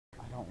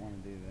don't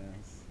want to do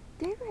this.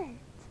 Do it.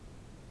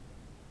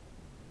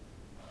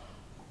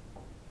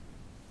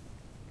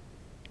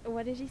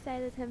 What did you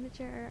say the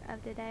temperature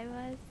of the day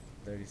was?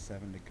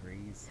 37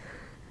 degrees.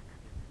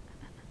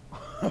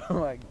 Oh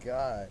my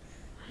god.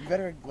 You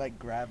better like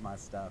grab my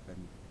stuff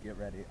and get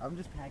ready. I'm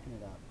just packing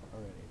it up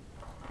already.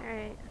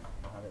 Alright.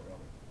 I'll have it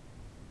ready.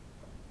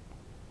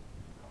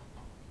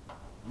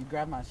 You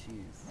grab my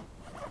shoes.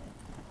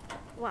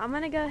 Well, I'm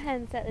gonna go ahead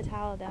and set the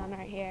towel down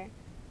right here.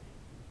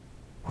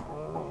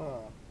 Oh.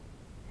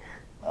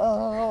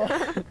 Oh.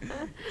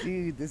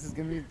 Dude, this is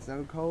gonna be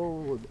so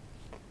cold.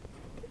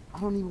 I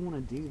don't even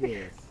want to do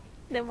this.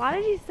 Then why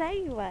did you say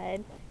you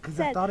would? Because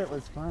I thought it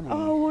was funny.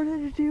 Oh, I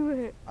wanted to do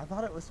it. I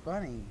thought it was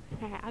funny.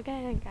 Alright, I'll go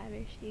ahead and grab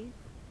your shoes.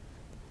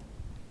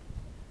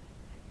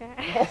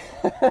 Okay.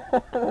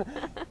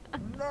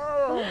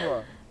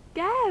 No!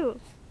 Go!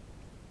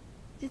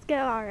 Just go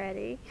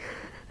already.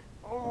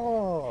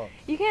 Oh!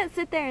 You can't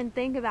sit there and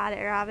think about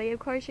it, Robby. Of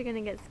course you're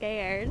gonna get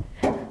scared.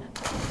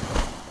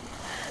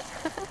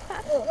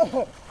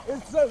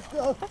 It's so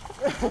cold.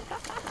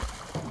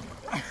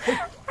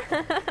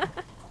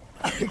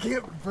 I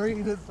can't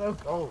breathe. It's so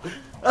cold.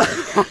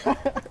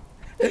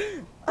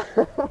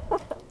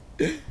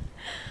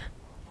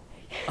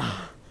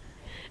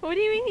 What do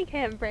you mean you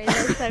can't breathe?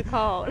 It's so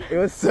cold. It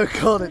was so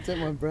cold it took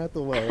my breath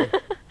away.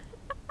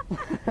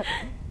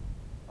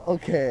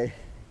 Okay.